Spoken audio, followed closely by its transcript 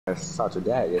I saw your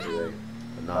dad yesterday.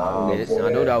 Nah, bitch.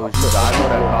 I know that was you. I know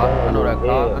that car. I know that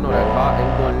car. I know that car. Hey,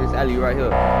 we going in this alley right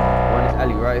here. Going in this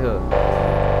alley right here.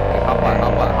 Hey, hop out,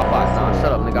 hop out, hop out. Nah,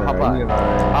 shut up, nigga. Hop out.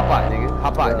 Hop out, nigga.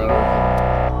 Hop out, nigga.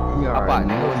 Hop out,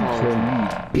 nigga. What's wrong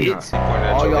with you? Bitch.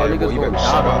 All y'all niggas gonna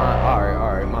die behind.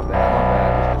 Alright, my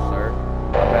bad, Mr. Sir.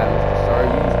 My bad, Mr. Sir.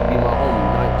 You used to be my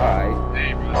homie, night. Alright. Hey,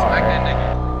 bro, smack that nigga.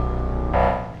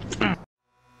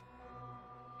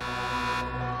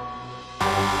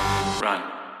 Run.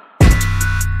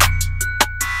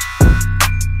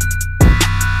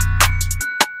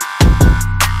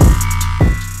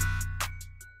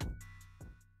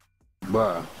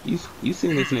 Bruh, you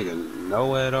seen this nigga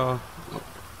nowhere at all?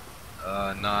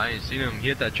 Nah, I ain't seen him. He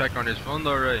hit that track on his phone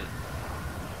though, right?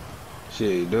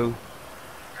 Shit, you do.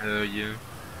 Hell yeah.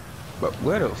 But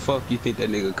where the fuck you think that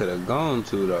nigga could have gone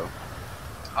to though?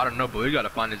 I don't know, but we gotta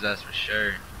find his ass for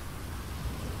sure.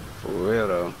 For real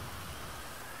though.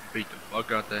 Beat the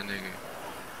fuck out that nigga.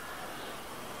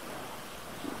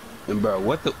 And bro,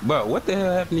 what the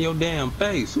hell happened to your damn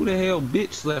face? Who the hell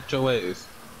bitch slapped your ass?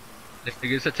 This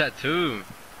nigga, it's a tattoo.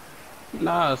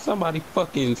 Nah, somebody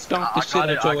fucking stomped the shit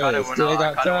out your ass.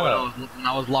 When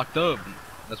I was locked up.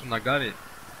 That's when I got it.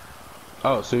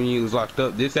 Oh, so when you was locked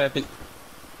up, this happened?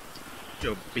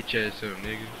 Yo, bitch ass up,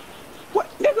 nigga. What,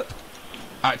 nigga?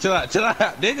 Alright, chill out,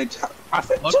 nigga. I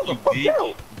said chill the fuck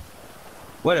out.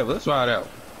 Whatever, let's ride out.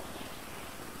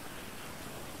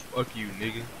 Fuck you,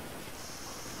 nigga.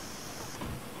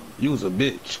 You was a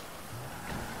bitch.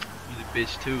 You a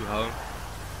bitch too, huh?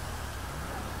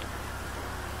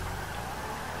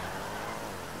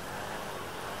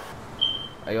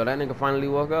 Hey, yo, that nigga finally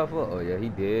woke up. Oh yeah, he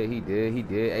did.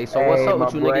 Hey, so what's up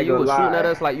with you, nigga? You was shooting at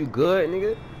us like you good,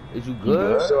 nigga? Is you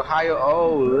good? So how you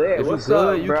lit? Is you What's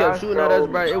good? up, You kept shooting at us,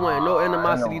 bro. It wasn't no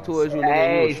animosity towards you, nigga.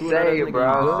 Hey, You was shooting at us,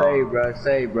 nigga.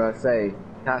 say, bro.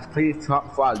 Can I please talk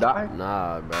before I die?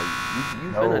 Nah, bro.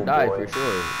 You finna die for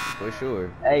sure. For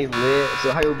sure. Hey, lit.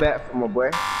 So how you back from my boy?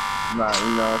 Nah,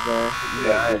 you know what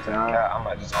I'm saying? Yeah,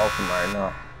 I'm just off him right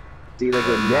now. See, like a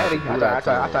daddy. I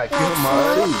thought I killed him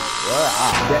already.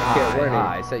 What?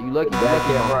 Alright, so you lucky my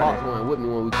pops went with me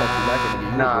when we caught you back in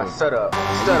the Nah, shut up.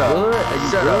 Shut up.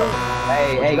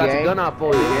 Hey, you got your gun out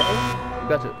for you. You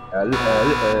got your...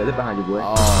 Look behind you, boy.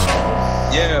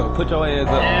 Yeah, put your hands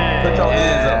up. Put your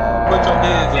hands up. Put your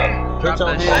hands up. Put your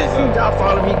hands up. I see y'all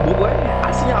follow me, boy. I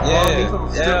see y'all follow me from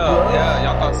the strip club.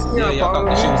 Y'all thought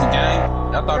this shit was a game?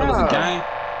 Y'all thought it was a game?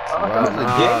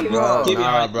 Give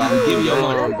me your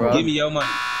money. Give me your money.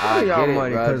 Give me y'all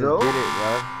money, bro. cuz Get it,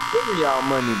 bro. Give me y'all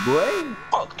money, boy.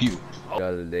 Fuck you. The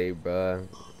other day, bro.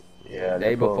 Yeah,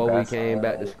 day before we came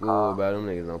back to school, bro. Them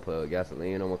niggas don't put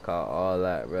gasoline on my car, all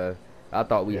that, bro. I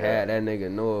thought we had that nigga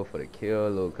Noah for the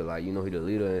kill, cause like you know he the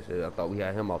leader and shit. I thought we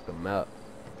had him off the map,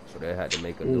 so they had to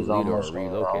make a new leader or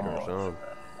relocate or something.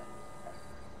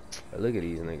 But look at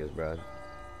these niggas, bro.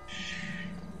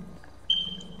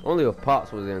 Only if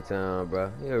Pops was in town,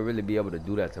 bro. He'll really be able to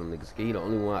do that to them niggas. He the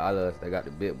only one out of us that got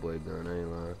the big boy gun. I ain't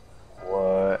lying.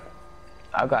 What?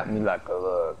 I got me like a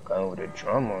little gun with a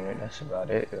drum on it. That's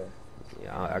about it, though.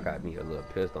 Yeah, I got me a little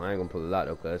pistol. I ain't gonna pull it out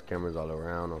though, cause there's cameras all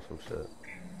around on some shit.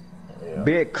 Yeah.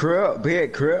 Big crip,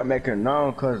 making it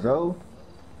known, cuz though.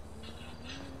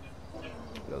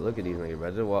 Yo, look at these niggas,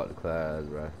 bro. Just walk to class,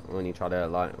 bro. We wouldn't even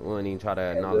try to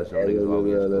acknowledge them niggas while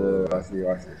we in school.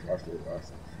 Watch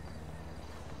this.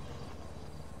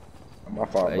 My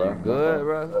fault, hey, bro. You good,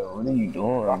 bro? What are you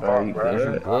doing, bro? You good,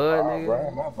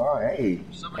 nigga? My fault, hey.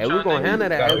 Hey, we gonna handle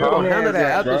that. Hey, we gonna handle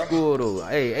that after school, though.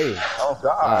 Hey. Oh,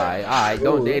 God. Alright.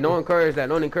 Don't encourage that.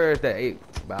 Don't encourage that. Hey,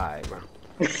 bye, bro.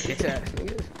 Bitch ass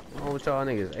niggas. What's wrong with y'all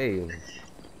niggas? Hey,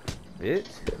 bitch.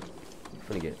 You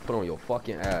finna get put on your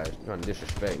fucking ass. You trying to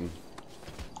disrespect me.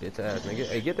 Bitch ass nigga.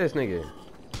 Hey, get this nigga.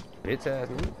 Bitch ass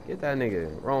nigga. Get that nigga.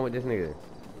 What's wrong with this nigga?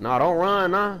 Nah, don't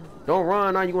run, nah. Don't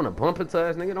run, nah. You gonna bump into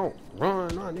us, nigga? Don't run,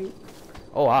 nah, nigga.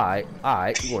 Oh,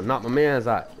 alright. You gonna knock my man's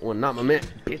out. You wanna knock my man?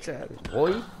 Bitch ass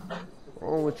boy. What's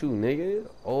wrong with you, nigga?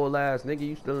 Old ass nigga.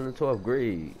 You still in the 12th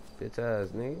grade. Bitch ass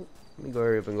nigga. Let me go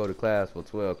hurry up and go to class for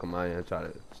 12. Come out here and try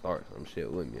to start some shit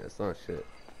with me or some shit.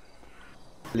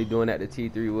 Really doing that to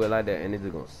T3 wood like that, and they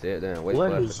just gonna sit there and wait for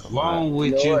us to come out. What is wrong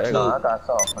with you? No, I got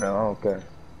something for them. I don't care.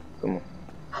 Come on.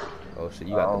 Oh shit,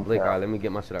 you got the blick. Alright, let me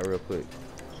get my shit out real quick.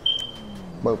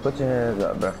 Bro, put your hands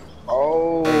up, bro.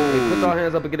 Oh. Hey, put y'all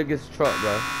hands up and get against the truck,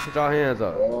 bro. Put y'all hands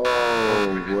up. Oh,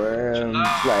 well,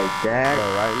 like that. Bro,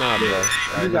 right now, bro.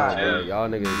 Right now, bro. Y'all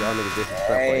niggas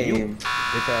disrespectful. Hey, you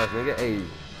bitch ass nigga. Hey,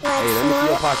 let me see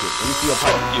your pocket. You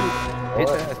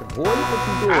bitch ass boy. What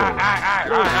you doing? Alright,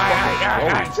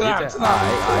 get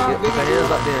your hands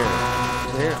up there.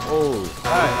 man. Oh,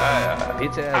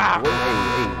 bitch ass boy.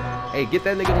 Hey, get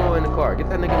that nigga Noah in the car. Get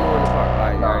that nigga Noah in the car.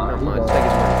 Alright, never mind. Take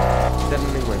his money. Take that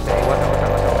nigga money. Hey, watch out.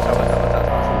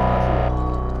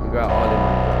 Let me grab all that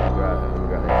money, bro. Let me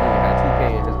grab that. That nigga had 2K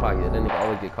in his pocket. That nigga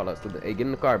always get caught up stupid. Hey, get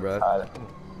in the car, bro.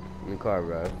 In the car,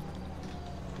 bro.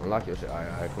 Unlock your shit.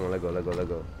 Alright, come on, let go.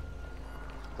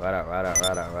 Right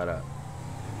out.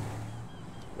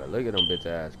 Bro, look at them bitch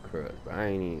ass crips, bro. I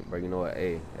ain't even, bro. You know what?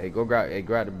 Hey, go grab the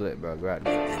blit, bro. Grab the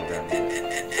blit.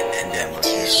 Grab my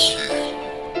shit.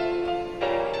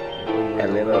 Hey,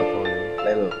 lay low.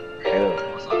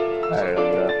 What's up? Alright,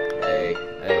 bro. Hey,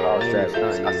 all straps. I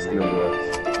see them, bro.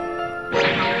 Hey,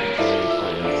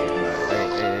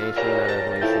 ain't shooting at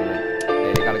us.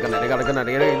 Hey, they got a gun out. They got a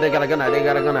gun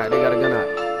out.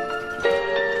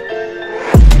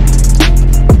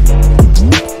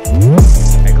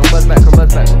 Hey, come buzz back. I'm gonna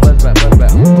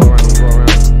go around.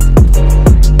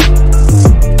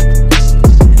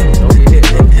 Don't get hit,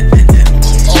 bro.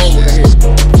 Oh, we got hit.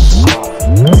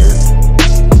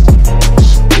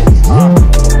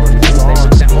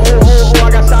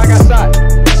 I got shot.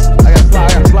 I got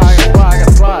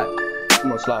slide.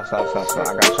 Come on, slide. I got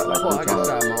shot like I got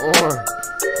shot in my arm.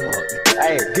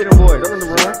 Hey, get him, boys. Don't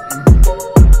run.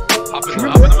 Hop in the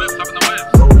whip.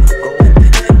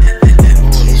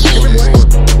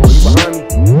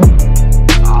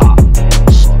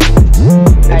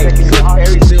 Hey,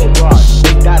 every single block.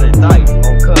 They got a knife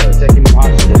on cuz. Taking the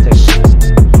oxygen.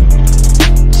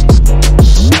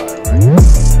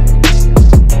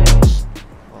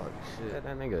 Oh shit,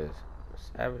 that nigga is a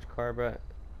savage car, bro.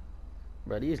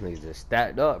 Bro, these niggas just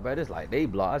stacked up, bro. It's like they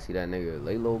block. I see that nigga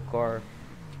lay low car.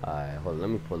 Alright, hold on, let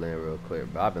me pull in real quick,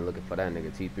 bro. I've been looking for that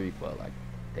nigga T3 for like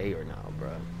a day or now,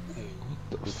 bro.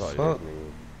 What the fuck?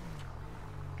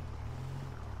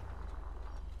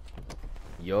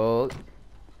 Yo.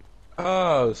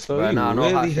 Oh, so bro, you nah, no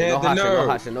really hot shit, had the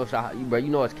nerve. no shot. Bro, you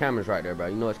know it's cameras right there,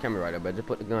 bro. Just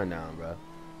put the gun down, bro.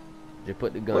 Just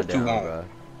put the gun down, bro.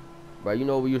 Bro, you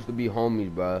know we used to be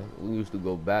homies, bro. We used to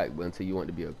go back, but until you want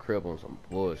to be a crip on some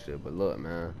bullshit. But look,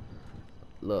 man.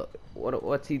 Look, what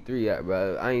T3 at,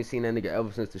 bro? I ain't seen that nigga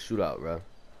ever since the shootout, bro.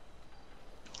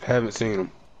 Haven't seen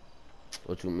him.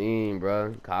 What you mean,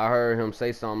 bro? I heard him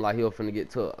say something like he was finna get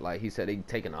took. Like he said they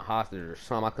taking a hostage or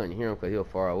something. I couldn't hear him because he was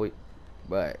far away.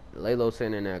 But Laylo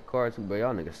sitting in that car too, bro.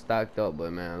 Y'all niggas stacked up,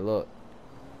 but man, look.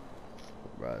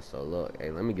 Bro, so look.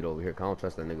 Hey, let me get over here because I don't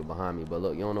trust that nigga behind me. But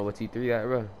look, you don't know what T3 at,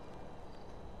 bro?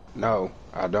 No,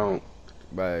 I don't.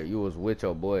 Bro, you was with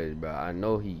your boys, bro. I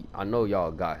know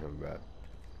y'all got him, bro.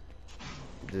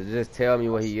 Just tell me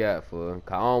what he at for.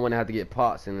 Cause I don't want to have to get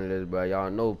pots into this, bro. Y'all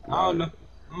know. I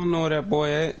don't know where that boy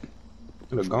at.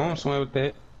 Could've gone somewhere with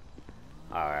that.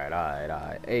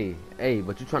 Alright. Hey,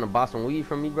 but you trying to buy some weed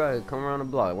from me, bro? Come around the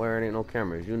block where it ain't no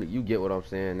cameras. You get what I'm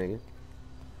saying, nigga.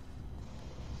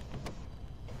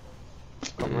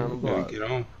 Come around the block.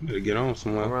 Better get on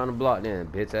somewhere. Come around the block then,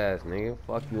 bitch ass nigga.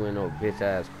 Fuck you in no bitch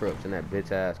ass crips in that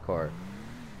bitch ass car.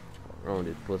 What's wrong with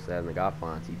this pussy ass nigga? I'll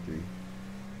find T3.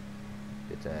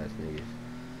 Bitch ass niggas.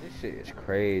 This shit is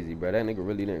crazy, bro. That nigga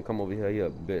really didn't come over here. He a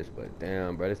bitch, but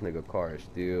damn, bro, this nigga car is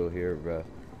still here, bro.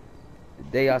 The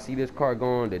day I see this car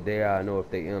going, the day I know if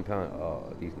they impound.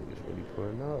 Oh, these niggas really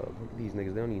pulling up. Look at these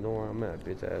niggas. They don't even know where I'm at,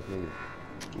 bitch ass niggas.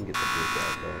 You can get the bitch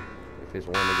out, bro. If it's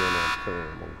one nigga in there, I'm killing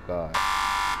him. Oh God.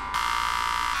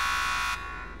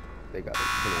 They got the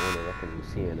 21 I couldn't even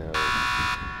see in that.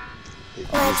 You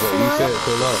said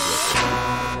pull up.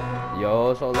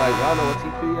 Yo, so like y'all know what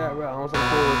T3 at, bro? On some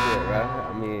bullshit, right?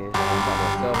 I mean, I'm by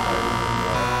myself right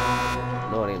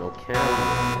now, bro. No, it ain't no camera.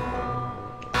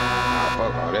 Nah,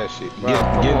 fuck all that shit. Bro,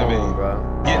 Get in the van, bro.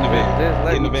 Get in the van. Just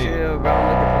let me chill, bro. I'm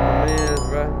looking for my mans,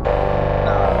 bro.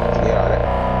 Nah, yeah, that.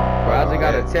 Bro, I just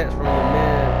got a text from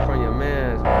your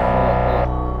mans,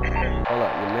 man. Hold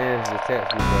up. Your mans just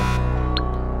text me, bro.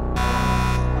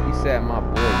 He said my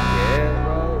boy dead,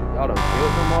 bro. Y'all done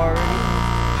killed him already?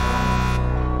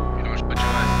 You know, put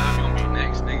your ass up, you gonna be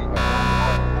next, nigga.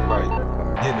 Right.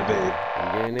 Get in the bag. I'm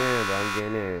getting in, bro. I'm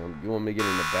getting in. You want me to get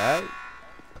in the bag?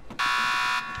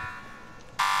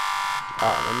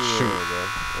 Alright, let me in, bro.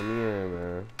 Let me in,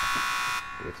 man.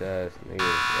 Bitch ass niggas,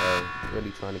 bro.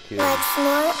 Really trying to kill me.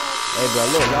 Hey, bro,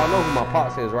 look, y'all know who my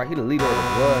pops is, right? He the leader of the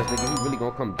Bloods, nigga. He really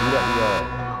gonna come do that to y'all.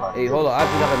 Hey, hold on. I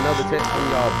just got another text from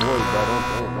y'all boys, bro.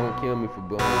 Don't kill me for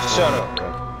doing this. Shut up, bro.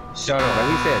 Shut up.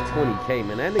 Bro, he said 20K,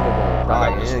 man. That nigga gonna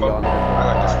die, man. Y'all niggas I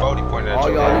got this gonna 40 pointed die. at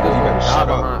All your y'all head. niggas You better gonna die shut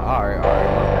up. behind. Alright, my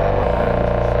bad,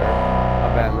 Mr. Sir.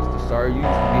 My bad, Mr. Sir. You used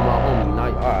to be my homie.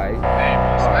 Now, alright.